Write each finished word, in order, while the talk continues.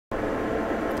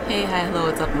Hey, hi, hello,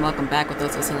 what's up, and welcome back with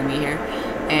OSoSillyMe here.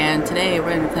 And today we're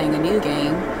going to be playing a new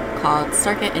game called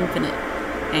Circa Infinite.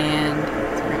 And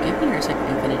Circa Infinite or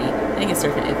Circa Infinity? I think it's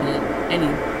Circa Infinite.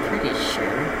 I'm pretty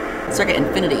sure. Circa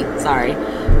Infinity, sorry.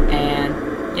 And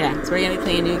yeah, so we're going to be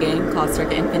playing a new game called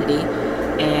Circa Infinity.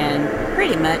 And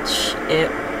pretty much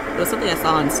it was something I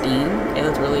saw on Steam. It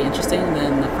looked really interesting. And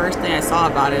then the first thing I saw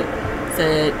about it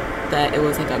said that it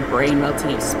was like a brain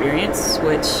melting experience,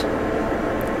 which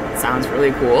sounds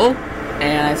really cool.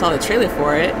 And I saw the trailer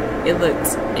for it. It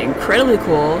looked incredibly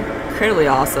cool, incredibly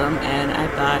awesome, and I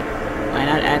thought, why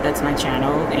not add that to my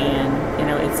channel? And you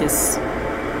know, it just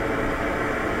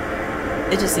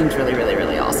seems really, really,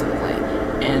 really awesome to play.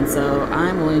 And so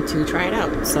I'm going to try it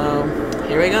out. So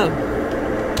here we go.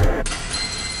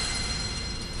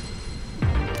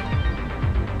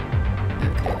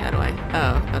 Okay, how do I?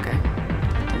 Oh, okay.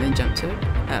 And then jump to it.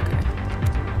 Okay.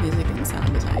 Music and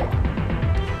sound design.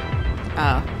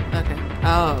 Oh, okay.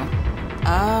 Oh.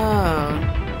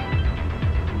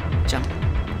 Jump.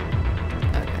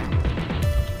 Okay.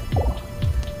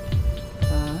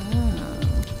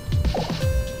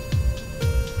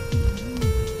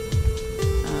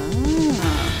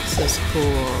 This is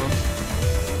cool.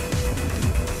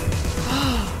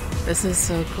 This is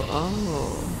so cool.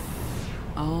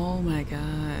 Oh my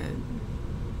god.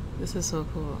 This is so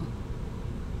cool.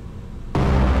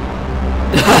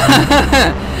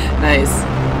 Nice.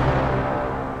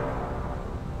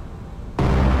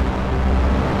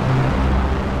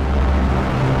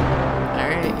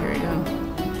 Alright, here we go.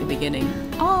 The beginning.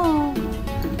 Oh!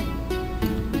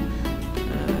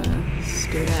 Let's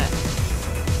do that.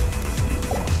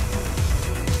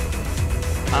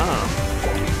 Oh.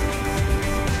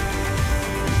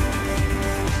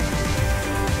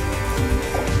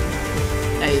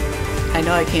 I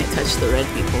know I can't touch the red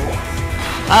people.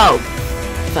 Oh!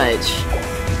 Fudge.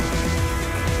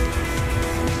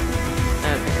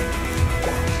 Okay.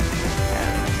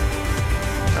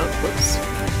 Oh, whoops.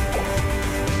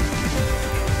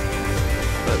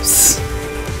 Whoops.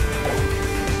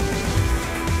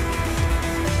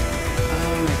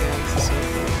 Oh my god, this is so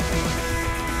cool.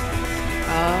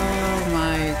 Oh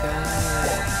my god.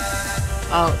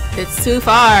 Oh, it's too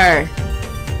far!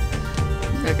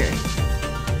 Okay.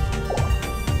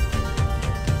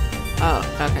 Oh,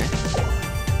 okay.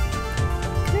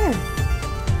 Good.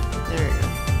 There we go.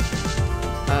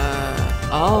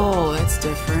 Oh, that's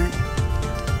different.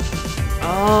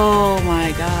 Oh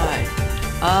my god.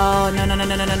 Oh, no.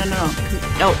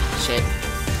 Oh, shit.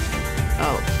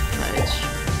 Oh, fudge.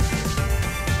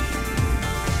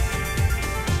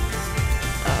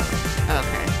 Oh,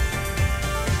 okay.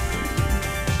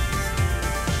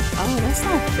 Oh, that's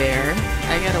not fair.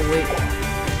 I gotta wait.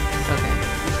 Okay.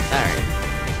 Alright.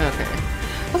 Okay.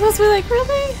 I was supposed to be like,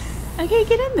 really? I can't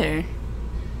get in there.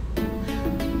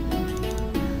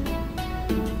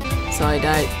 So I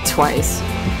died twice.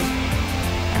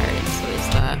 Alright, so there's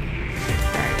that.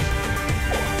 Alright.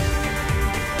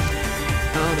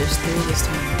 Oh, there's 3 this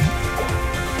time.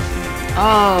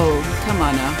 Oh, come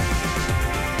on now.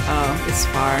 Oh, it's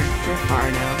far. We're far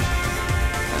now.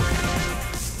 Okay.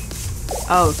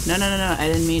 Oh, no. I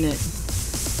didn't mean it.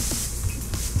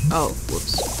 Oh,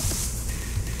 whoops.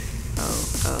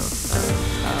 Oh.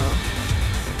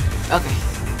 Okay.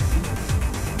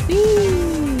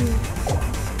 Whee!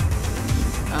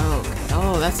 Oh, okay.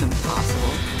 Oh, that's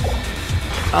impossible.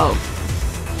 Oh.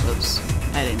 Whoops.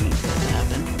 I didn't mean for that to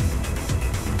happen.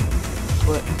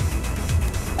 What?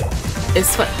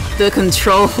 It's fun. The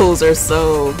controls are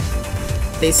so...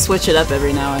 They switch it up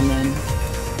every now and then.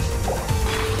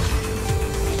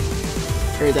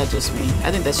 Or is that just me?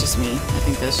 I think that's just me. I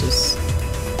think that's just...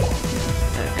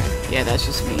 Okay. Yeah, that's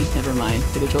just me. Never mind.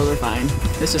 The controls are fine.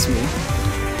 It's just me.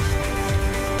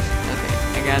 Okay.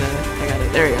 I gotta...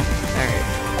 There we go. Alright.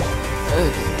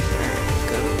 Okay. Alright.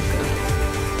 Go.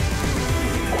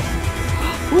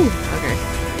 Woo! Okay.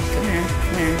 Come here.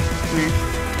 There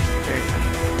we go.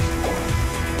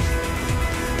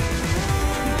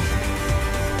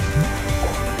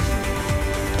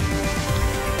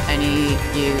 I need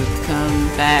you to come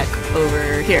back over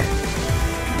here.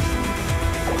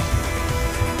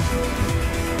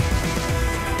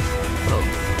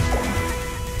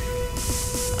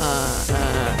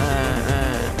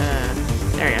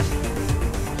 There we go.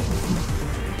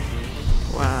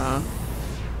 Wow.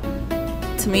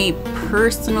 To me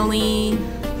personally,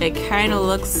 it kind of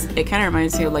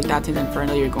reminds me of like Dante's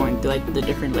Inferno. You're going through like the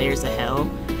different layers of hell.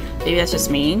 Maybe that's just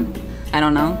me. I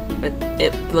don't know, but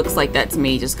it looks like that to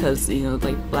me just because, you know,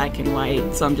 like black and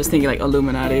white. So I'm just thinking like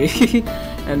Illuminati.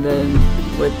 And then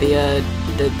with the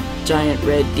the giant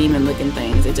red demon looking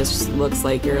things. It just looks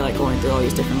like you're like going through all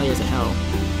these different layers of hell.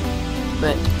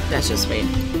 But that's just me.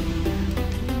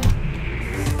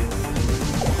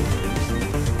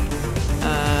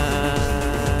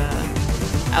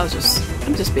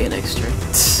 I'm just being extra.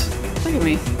 Look at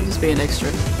me, I'm just being extra.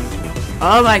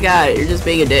 Oh my god, you're just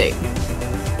being a dick.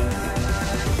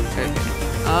 Okay.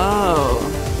 Oh.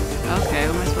 Okay,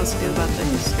 what am I supposed to do about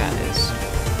things, guys?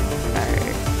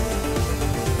 Alright.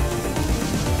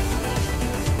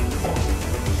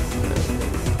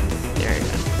 There we go.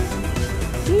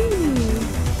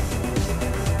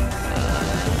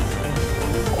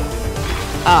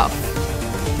 Oh.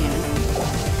 Damn it.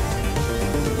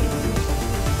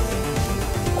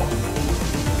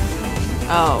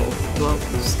 Oh, well,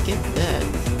 skip that.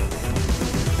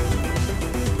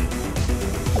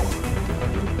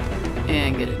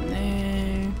 And get it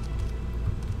there.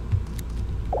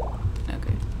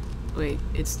 Okay. Wait,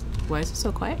 why is it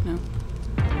so quiet now?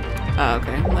 Oh,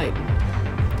 okay. I'm like,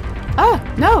 ah,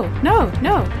 no.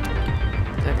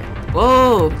 Okay.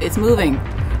 Whoa, it's moving.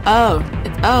 Oh,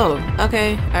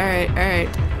 okay. Alright.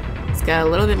 It's got a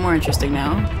little bit more interesting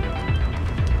now.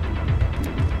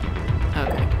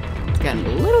 Okay. It's gotten a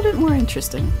little bit more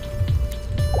interesting.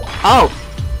 Oh!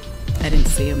 I didn't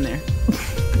see him there.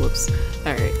 Whoops.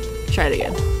 Alright. Try it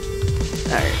again.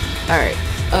 Alright.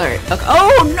 Okay.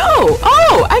 Oh, no!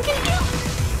 Oh!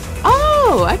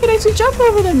 I can actually jump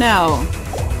over them now!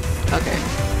 Okay.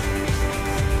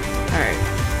 Alright.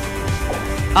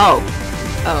 Oh,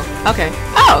 okay.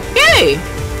 Oh, yay!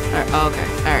 Okay.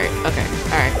 Alright.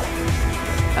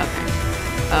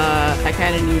 I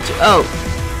kinda need to. Oh!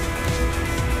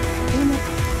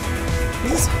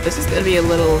 This is gonna be a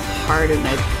little harder than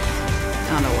I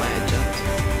don't know why I jumped.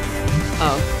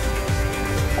 Oh.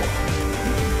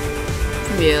 It's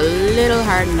gonna be a little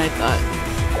harder than I thought.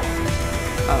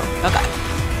 Oh, okay.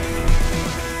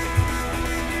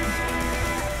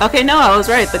 Okay, no, I was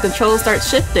right. The controls start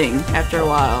shifting after a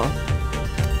while.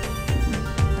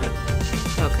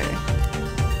 Okay.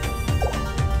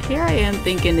 Here I am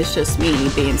thinking it's just me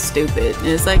being stupid. And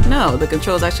it's like, no, the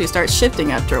controls actually start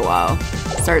shifting after a while.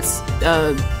 It starts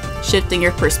shifting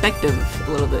your perspective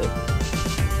a little bit.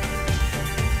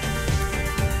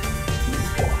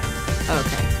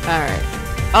 Okay, alright.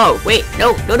 Oh, wait,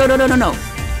 no.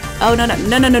 Oh, no.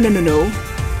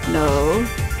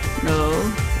 No.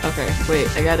 Okay, wait,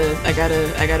 I gotta,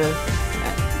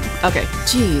 okay,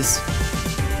 jeez.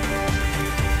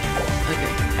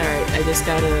 Okay, alright,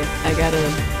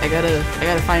 I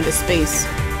gotta find a space.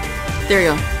 There we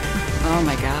go. Oh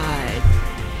my god.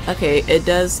 Okay, it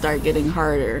does start getting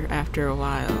harder after a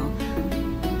while.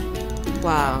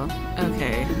 Wow,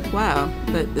 okay, wow,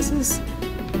 but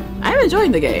I'm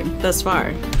enjoying the game thus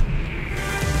far.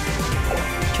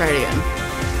 Try it again.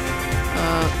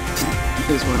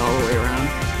 This went all the way around.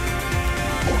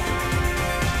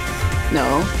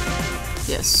 No.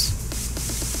 Yes.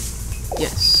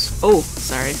 Oh,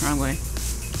 sorry, wrong way.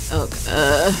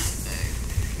 Okay.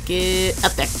 Get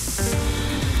up there.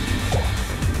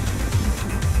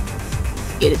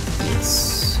 Get it.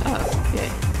 Yes. Oh, okay.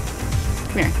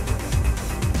 Come here.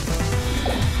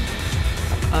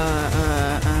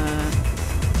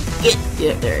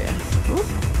 Yeah, there you go. Oop.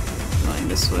 Going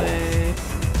this way.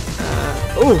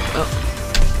 Oh.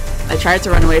 I tried to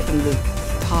run away from the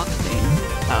talk thing.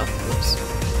 Oh, whoops.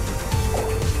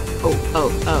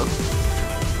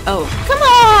 Oh, come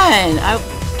on!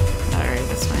 Alright,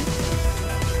 that's fine.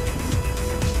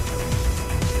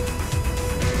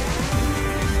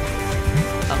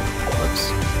 Oh, whoops.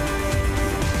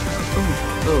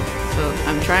 Oh,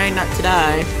 I'm trying not to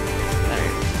die.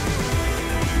 Alright.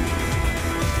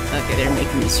 Okay, they're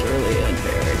making this really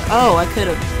unfair. Oh, I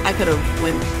could've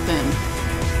went then.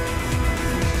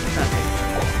 Okay.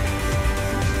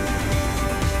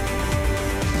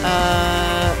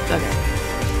 Okay.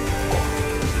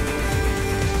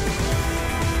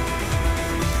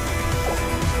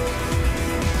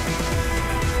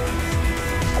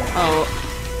 Oh.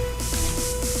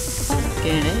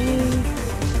 Fucking A.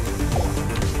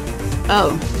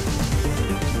 Oh.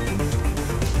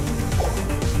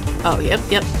 Oh,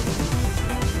 yep.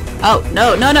 Oh,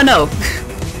 no.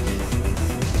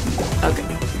 Okay.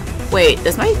 Wait,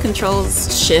 does my controls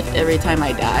shift every time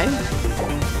I die?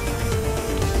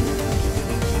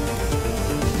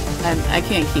 I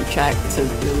can't keep track to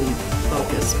really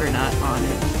focus or not on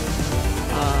it.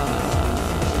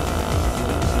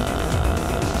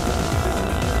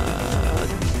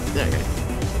 Okay.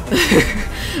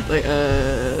 Like,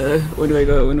 when do I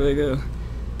go?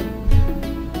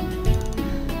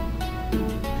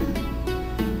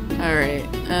 Alright,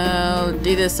 I'll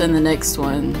do this in the next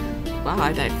one. Wow,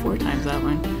 I died 4 times that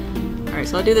one. Alright,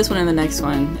 so I'll do this one and the next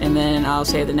one, and then I'll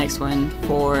save the next one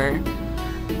for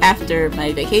after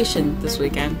my vacation this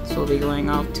weekend. So we'll be going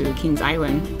off to Kings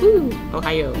Island, woo,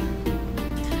 Ohio.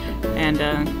 And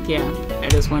yeah, I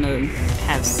just want to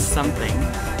have something.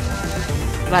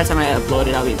 By the time I upload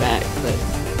it, I'll be back, but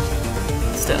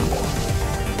still.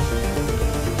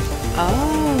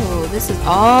 Oh, this is,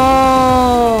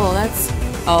 oh, that's,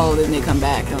 oh, then they come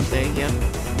back, don't they? Yep.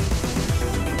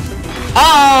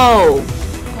 Oh!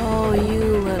 Oh,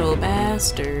 you little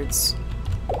bastards.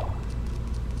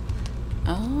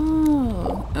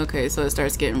 Oh. Okay, so it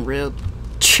starts getting real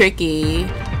tricky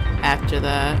after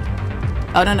that.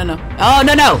 Oh, no, no, no. Oh,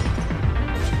 no, no!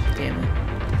 Damn it.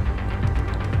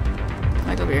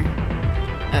 Back over here.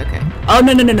 Okay. Oh,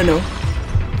 no, no, no, no, no.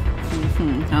 I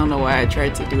don't know why I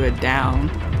tried to do it down.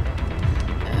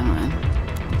 Come on.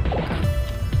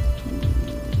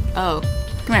 Oh,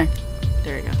 come here.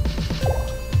 There we go.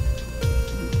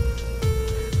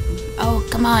 Oh,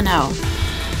 come on now.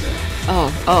 Oh,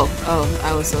 oh, oh,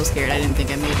 I was so scared. I didn't think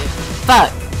I made it.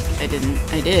 Fuck! I didn't.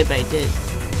 I did, but I did.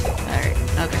 Alright,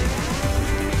 okay.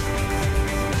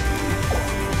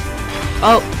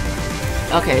 Oh!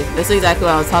 Okay, this is exactly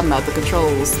what I was talking about. The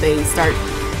controls, they start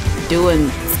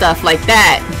doing stuff like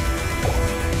that.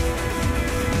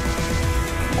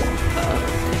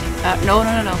 Okay. No,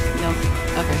 no, no, no. No.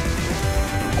 Okay.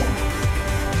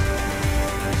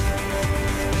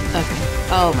 Okay.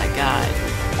 Oh my god.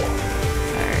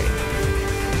 Alright.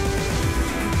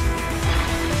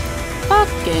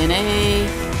 Fucking A.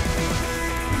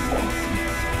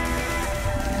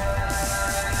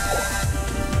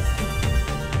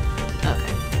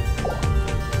 Okay.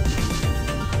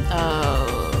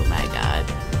 Oh my god.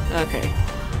 Okay.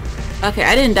 Okay,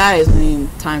 I didn't die as many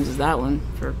times as that one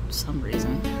for some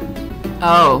reason.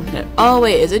 Oh. Oh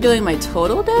wait, is it doing my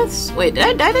total deaths? Wait, did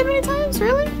I die that many times?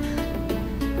 Really?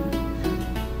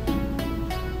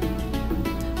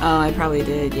 Oh, I probably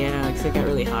did, yeah, because it got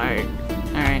really hard.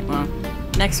 Alright, well,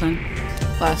 next one.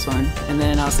 Last one. And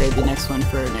then I'll save the next one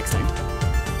for next time.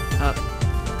 Oh.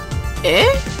 Eh?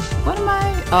 What am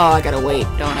I? Oh, I gotta wait,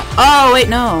 don't I? Oh, wait,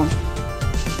 no.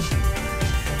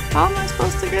 How am I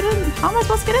supposed to get in? How am I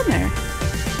supposed to get in there?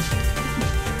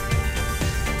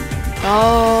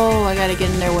 Oh, I gotta get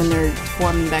in there when they're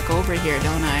forming back over here,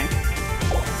 don't I?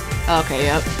 Okay,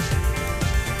 yep.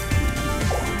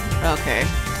 Okay.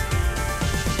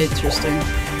 Interesting.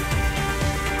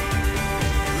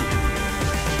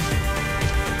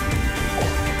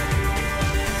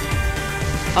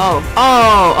 Oh,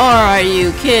 oh, are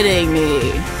you kidding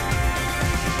me?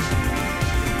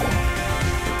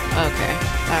 Okay.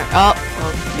 Oh,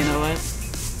 well, you know what?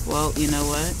 Well, you know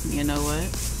what? You know what?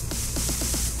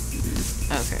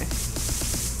 Okay.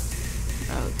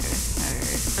 Okay,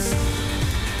 alright.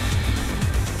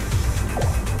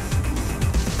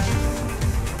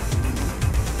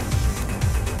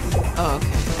 Oh,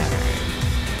 okay, alright.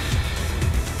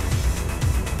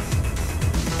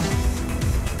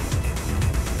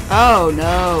 Oh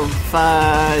no,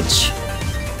 fudge.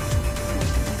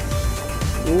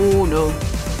 Oh no.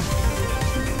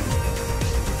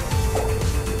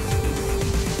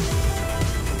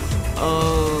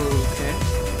 Okay.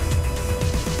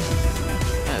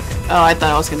 Okay. Oh, I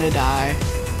thought I was gonna die.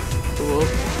 Whoop.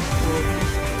 Whoop.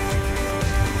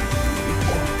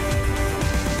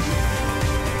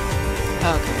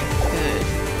 Okay, good.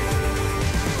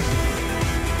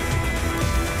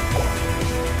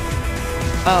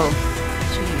 Oh,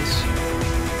 jeez.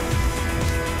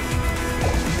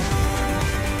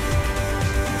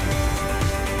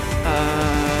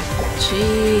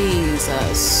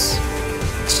 Jesus.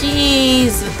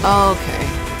 Jeez. Okay.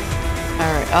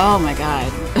 Alright. Oh my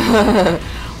god.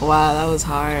 Wow, that was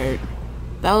hard.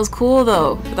 That was cool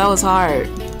though. But that was hard.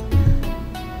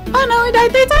 Oh no, I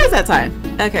died 3 times that time.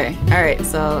 Okay. Alright,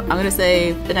 so I'm gonna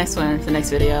save the next one for the next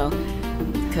video.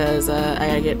 Because I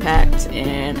gotta get packed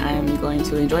and I'm going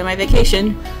to enjoy my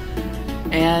vacation.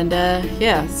 And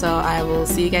yeah, so I will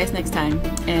see you guys next time.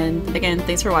 And again,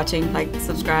 thanks for watching. Like,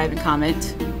 subscribe, and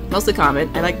comment. Mostly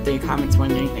comment. I like the comments more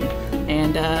than anything.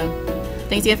 And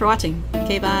thanks again for watching.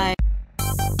 Okay, bye.